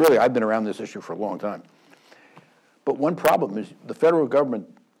 And really, I've been around this issue for a long time. But one problem is the federal government.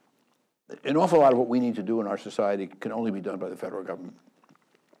 An awful lot of what we need to do in our society can only be done by the federal government.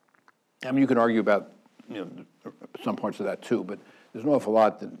 I mean, you can argue about some parts of that too, but there's an awful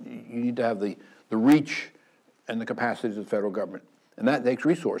lot that you need to have the reach and the capacities of the federal government, and that takes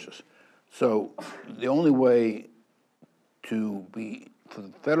resources. So the only way for the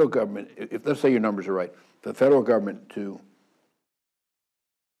federal government, if let's say your numbers are right, for the federal government to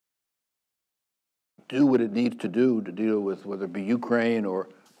do what it needs to do to deal with whether it be Ukraine or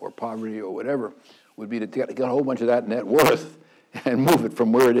poverty or whatever, would be to get a whole bunch of that net worth and move it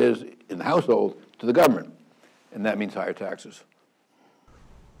from where it is in the household to the government. And that means higher taxes.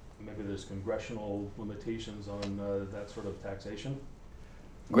 Maybe there's congressional limitations on that sort of taxation?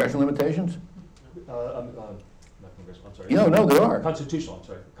 Congressional limitations? Not congressional, I'm sorry. No, there are. Constitutional, I'm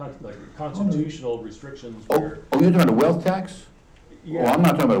sorry. Constitutional restrictions Oh, where... you're talking about a wealth tax? Yeah. Well, I'm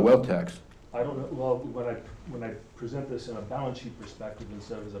not talking about a wealth tax. I don't know, well, when I present this in a balance sheet perspective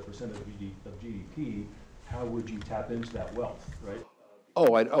instead of as a percent of GDP, how would you tap into that wealth, right?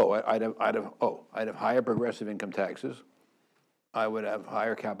 I'd have higher progressive income taxes. I would have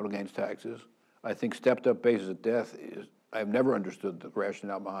higher capital gains taxes. I think stepped up basis of death I've never understood the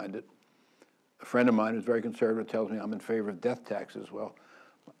rationale behind it. A friend of mine who's very conservative tells me I'm in favor of death taxes. Well,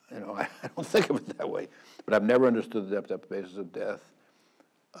 I don't think of it that way, but I've never understood the stepped up basis of death.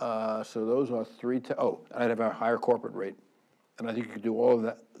 So those are three. I'd have a higher corporate rate, and I think you could do all of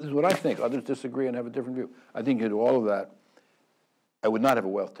that. This is what I think. Others disagree and have a different view. I think you could do all of that. I would not have a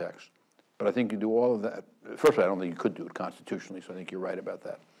wealth tax, but I think you do all of that. First of all, I don't think you could do it constitutionally, so I think you're right about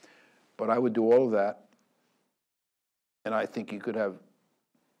that. But I would do all of that, and I think you could have.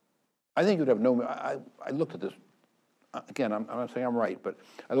 I think you'd have no. I looked at this. Again, I'm not saying I'm right, but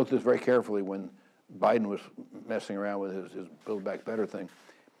I looked at this very carefully when Biden was messing around with his Build Back Better thing.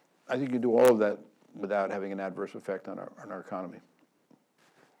 I think you do all of that without having an adverse effect on our economy.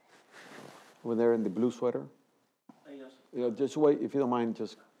 Over there in the blue sweater? Yes. Just wait, if you don't mind,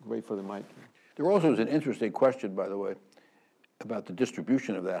 just wait for the mic. There also is an interesting question, by the way, about the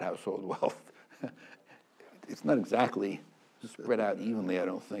distribution of that household wealth. It's not exactly spread out evenly, I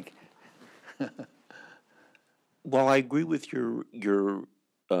don't think. Well, I agree with your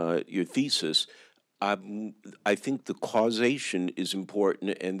thesis. I think the causation is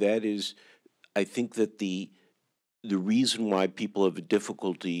important, and that is, I think that the reason why people have a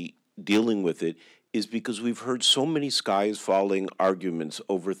difficulty dealing with it is because we've heard so many skies falling arguments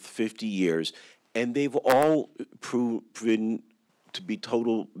over 50 years, and they've all proven to be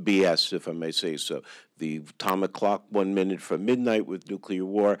total BS, if I may say so. The atomic clock 1 minute from midnight with nuclear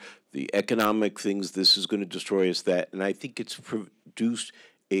war, the economic things, this is going to destroy us, that, and I think it's produced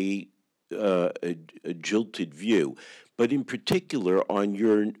a jilted view. But in particular, on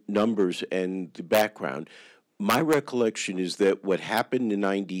your numbers and the background, my recollection is that what happened in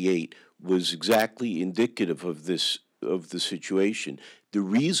 '98 was exactly indicative of the situation. The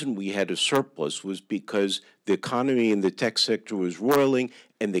reason we had a surplus was because the economy in the tech sector was roiling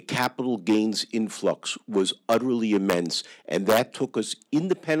and the capital gains influx was utterly immense, and that took us,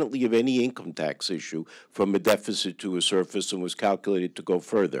 independently of any income tax issue, from a deficit to a surplus and was calculated to go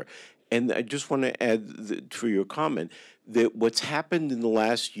further. And I just want to add to your comment that what's happened in the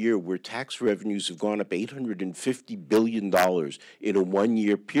last year, where tax revenues have gone up $850 billion in a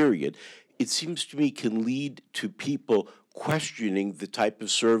one-year period, it seems to me can lead to people questioning the type of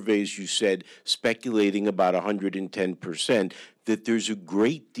surveys you said, speculating about 110%, that there's a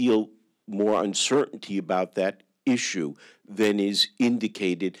great deal more uncertainty about that issue than is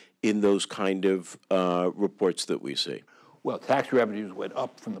indicated in those kind of reports that we see. Well, tax revenues went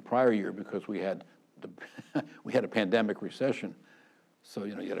up from the prior year because we had a pandemic recession, so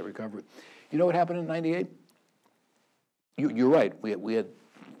you had a recovery. You know what happened in '98? You're right. We had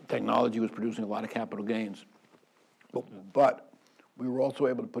technology was producing a lot of capital gains, but we were also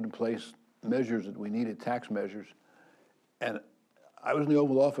able to put in place measures that we needed, tax measures, And I was in the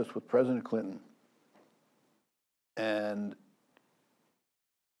Oval Office with President Clinton, and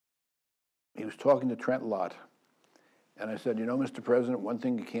he was talking to Trent Lott. And I said, you know, Mr. President, one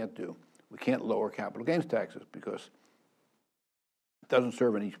thing you can't do, we can't lower capital gains taxes because it doesn't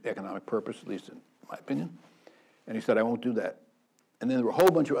serve any economic purpose, at least in my opinion. And he said, I won't do that. And then there were a whole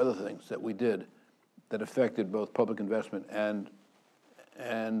bunch of other things that we did that affected both public investment and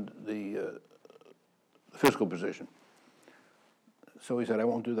the fiscal position. So he said, I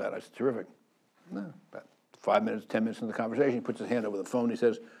won't do that. I said, terrific. No, about 5 minutes, 10 minutes in the conversation, he puts his hand over the phone. He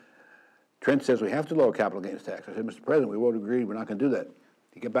says, Trent says we have to lower capital gains tax. I said, Mr. President, we won't agree. We're not going to do that.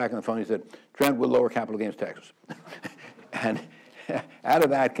 He got back on the phone. He said, Trent, we'll lower capital gains taxes. And out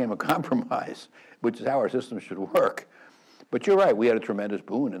of that came a compromise, which is how our system should work. But you're right. We had a tremendous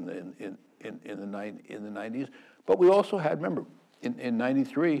boon in the 90s. But we also had, remember, in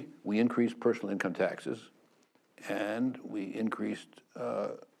 93, we increased personal income taxes, and we increased,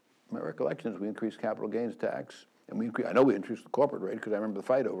 my recollection is we increased capital gains tax, and I know we increased the corporate rate because I remember the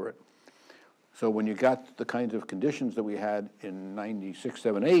fight over it. So when you got the kinds of conditions that we had in 96,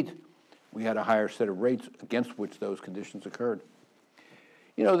 7, 8, we had a higher set of rates against which those conditions occurred.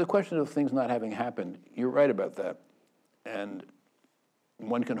 You know, the question of things not having happened, you're right about that. And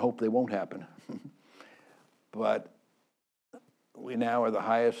one can hope they won't happen. But we now are the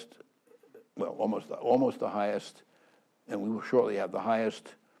highest, well, almost the highest, and we will shortly have the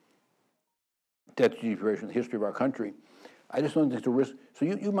highest debt to GDP ratio in the history of our country. I just don't think it's a risk. So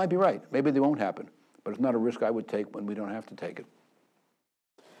you might be right. Maybe they won't happen. But it's not a risk I would take when we don't have to take it.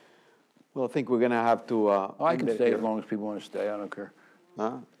 Well, I think we're going to have to... I can stay as long as people want to stay. I don't care.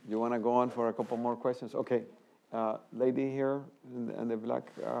 You want to go on for a couple more questions? Okay. Lady here in the black,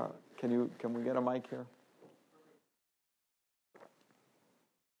 can we get a mic here?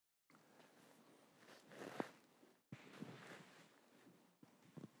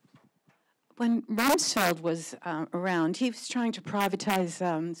 When Rumsfeld was around, he was trying to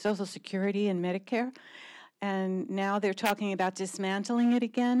privatize Social Security and Medicare, and now they're talking about dismantling it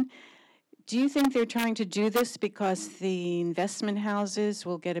again. Do you think they're trying to do this because the investment houses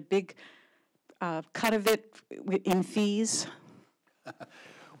will get a big cut of it in fees?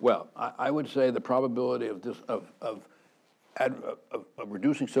 Well, I would say the probability of this of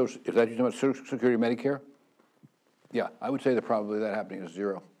reducing social, is that you're talking about Social Security, Medicare? Yeah, I would say the probability of that happening is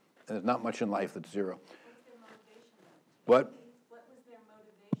zero. And there's not much in life that's zero. What's their motivation? What? What was their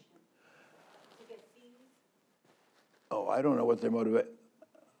motivation? To get fees? Oh, I don't know what their motivation.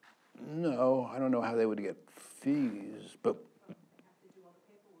 No, I don't know how they would get fees, but.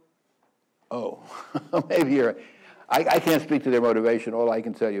 Oh, maybe you're right. I can't speak to their motivation. All I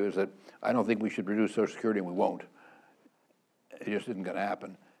can tell you is that I don't think we should reduce Social Security, and we won't. It just isn't going to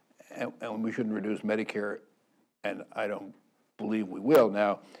happen. And we shouldn't reduce Medicare, and I don't believe we will.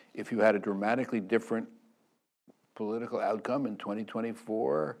 Now, if you had a dramatically different political outcome in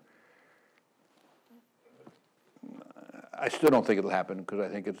 2024, I still don't think it'll happen because I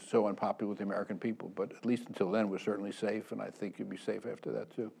think it's so unpopular with the American people. But at least until then, we're certainly safe, and I think you'd be safe after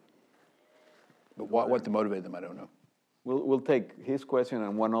that too. But what to motivate them, I don't know. We'll take his question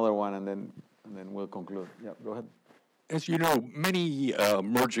and one other one, and then we'll conclude. Yeah, go ahead. As you know, many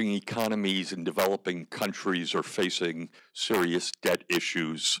emerging economies in developing countries are facing serious debt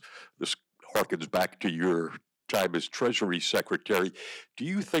issues. This harkens back to your time as Treasury Secretary. Do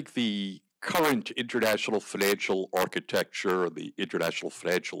you think the current international financial architecture, the international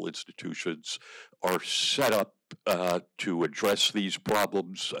financial institutions, are set up to address these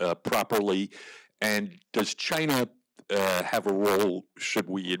problems properly? And does China have a role? Should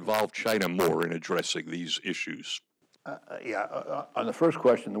we involve China more in addressing these issues? On the first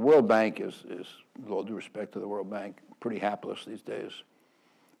question, the World Bank is, with all due respect to the World Bank, pretty hapless these days.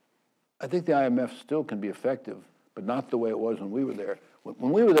 I think the IMF still can be effective, but not the way it was when we were there.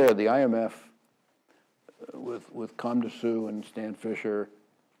 When we were there, the IMF, with Com Dessous and Stan Fisher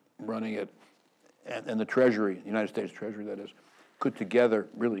running it, and the Treasury, the United States Treasury, that is, could together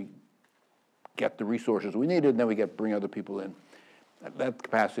really get the resources we needed, and then we bring other people in. That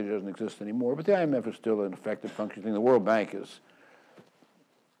capacity doesn't exist anymore, but the IMF is still an effective functioning thing. The World Bank is,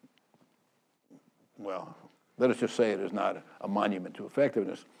 well, let us just say it is not a monument to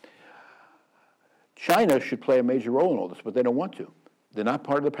effectiveness. China should play a major role in all this, but they don't want to. They're not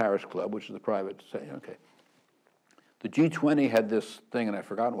part of the Paris Club, which is the private say, okay. The G20 had this thing, and I've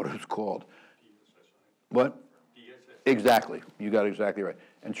forgotten what it was called. What? Exactly. You got it exactly right.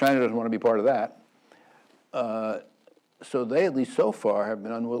 And China doesn't want to be part of that. So they, at least so far, have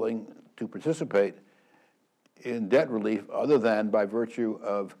been unwilling to participate in debt relief other than by virtue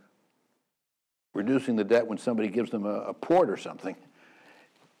of reducing the debt when somebody gives them a port or something.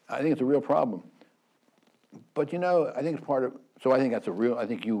 I think it's a real problem. But you know, I think it's part of, so I think that's a real, I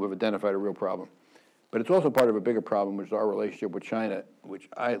think you have identified a real problem. But it's also part of a bigger problem, which is our relationship with China, which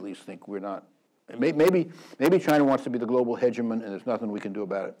I at least think we're not. Maybe China wants to be the global hegemon and there's nothing we can do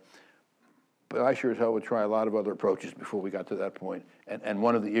about it. But I sure as hell would try a lot of other approaches before we got to that point. And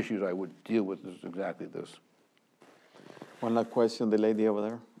one of the issues I would deal with is exactly this. One last question, the lady over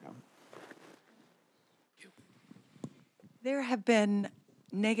there. Yeah. There have been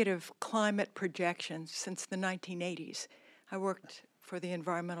negative climate projections since the 1980s. I worked for the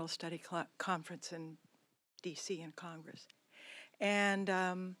Environmental Study Conference in DC in Congress. And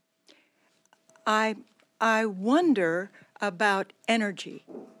I wonder about energy.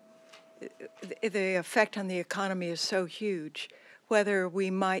 The effect on the economy is so huge, whether we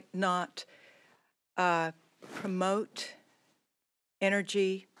might not promote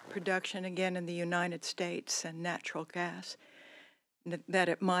energy production again in the United States and natural gas, that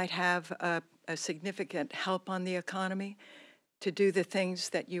it might have a significant help on the economy to do the things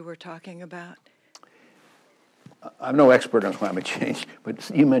that you were talking about? I'm no expert on climate change, but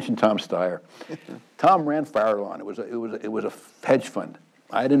you mentioned Tom Steyer. Tom ran Farallon. It was a hedge fund.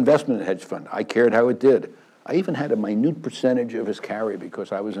 I had investment in a hedge fund. I cared how it did. I even had a minute percentage of his carry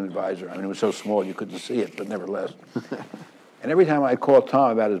because I was an advisor. I mean, it was so small you couldn't see it, but nevertheless. And every time I'd call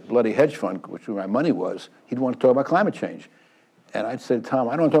Tom about his bloody hedge fund, which where my money was, he'd want to talk about climate change. And I'd say, Tom,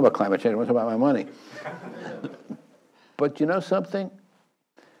 I don't want to talk about climate change, I want to talk about my money. But you know something?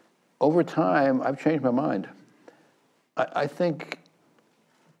 Over time, I've changed my mind. I think,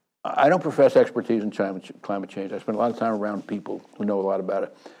 I don't profess expertise in climate change. I spend a lot of time around people who know a lot about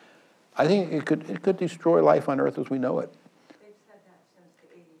it. I think it could destroy life on Earth as we know it. They've said that since the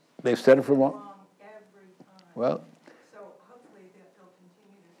 80s. They've said it for long? Wrong every time. Well, so hopefully they'll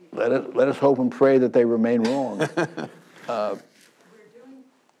continue to be. let us hope and pray that they remain wrong. We're doing,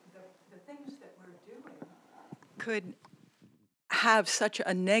 the things that we're doing could have such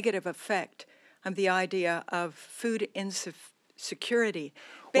a negative effect on the idea of food insecurity.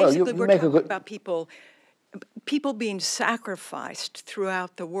 Basically, we're talking about people being sacrificed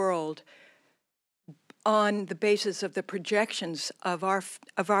throughout the world on the basis of the projections of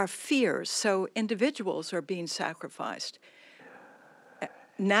our fears. So individuals are being sacrificed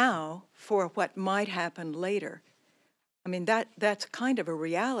now for what might happen later. I mean, that's kind of a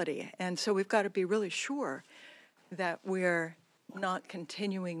reality. And so we've got to be really sure that we're not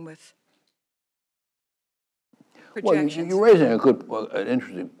continuing with projections. Well, you're raising a good, an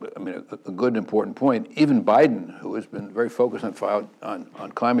interesting, I mean, a good important point. Even Biden, who has been very focused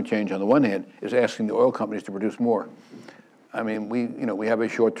on climate change on the one hand, is asking the oil companies to produce more. I mean, we have a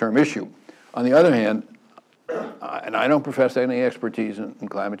short-term issue. On the other hand, and I don't profess any expertise in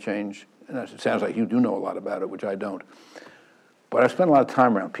climate change, and it sounds like you do know a lot about it, which I don't. But I spent a lot of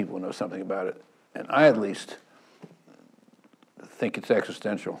time around people who know something about it, and I at least think it's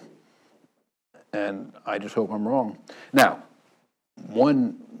existential. And I just hope I'm wrong. Now,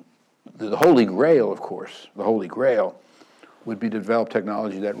 the holy grail, of course, the holy grail would be to develop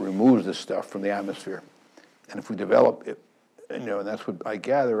technology that removes this stuff from the atmosphere. And if we develop it, and that's what I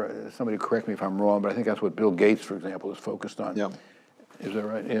gather, somebody correct me if I'm wrong, but I think that's what Bill Gates, for example, is focused on. Yeah. Is that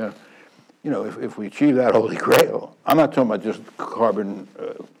right? Yeah. If we achieve that holy grail, I'm not talking about just carbon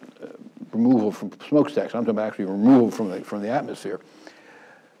removal from smokestacks, I'm talking about actually removal from the atmosphere.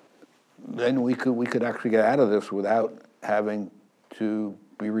 Then we could actually get out of this without having to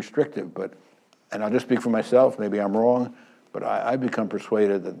be restrictive. And I'll just speak for myself, maybe I'm wrong, but I become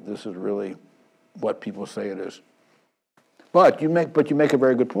persuaded that this is really what people say it is. But you make a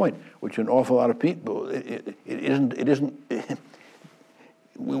very good point, which an awful lot of people, it isn't,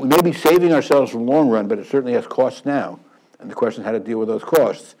 we may be saving ourselves from the long run, but it certainly has costs now. And the question is how to deal with those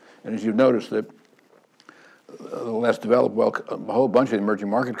costs. And as you've noticed, that the less developed, a whole bunch of the emerging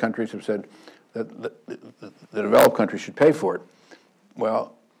market countries have said that the developed countries should pay for it.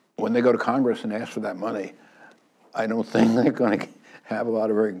 Well, when they go to Congress and ask for that money, I don't think they're going to have a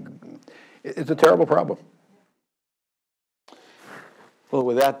lot of it's a terrible problem. Well,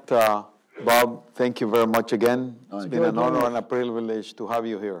 with that, Bob, thank you very much again. It's been an honor and a privilege to have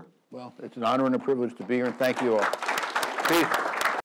you here. Well, it's an honor and a privilege to be here, and thank you all. Peace.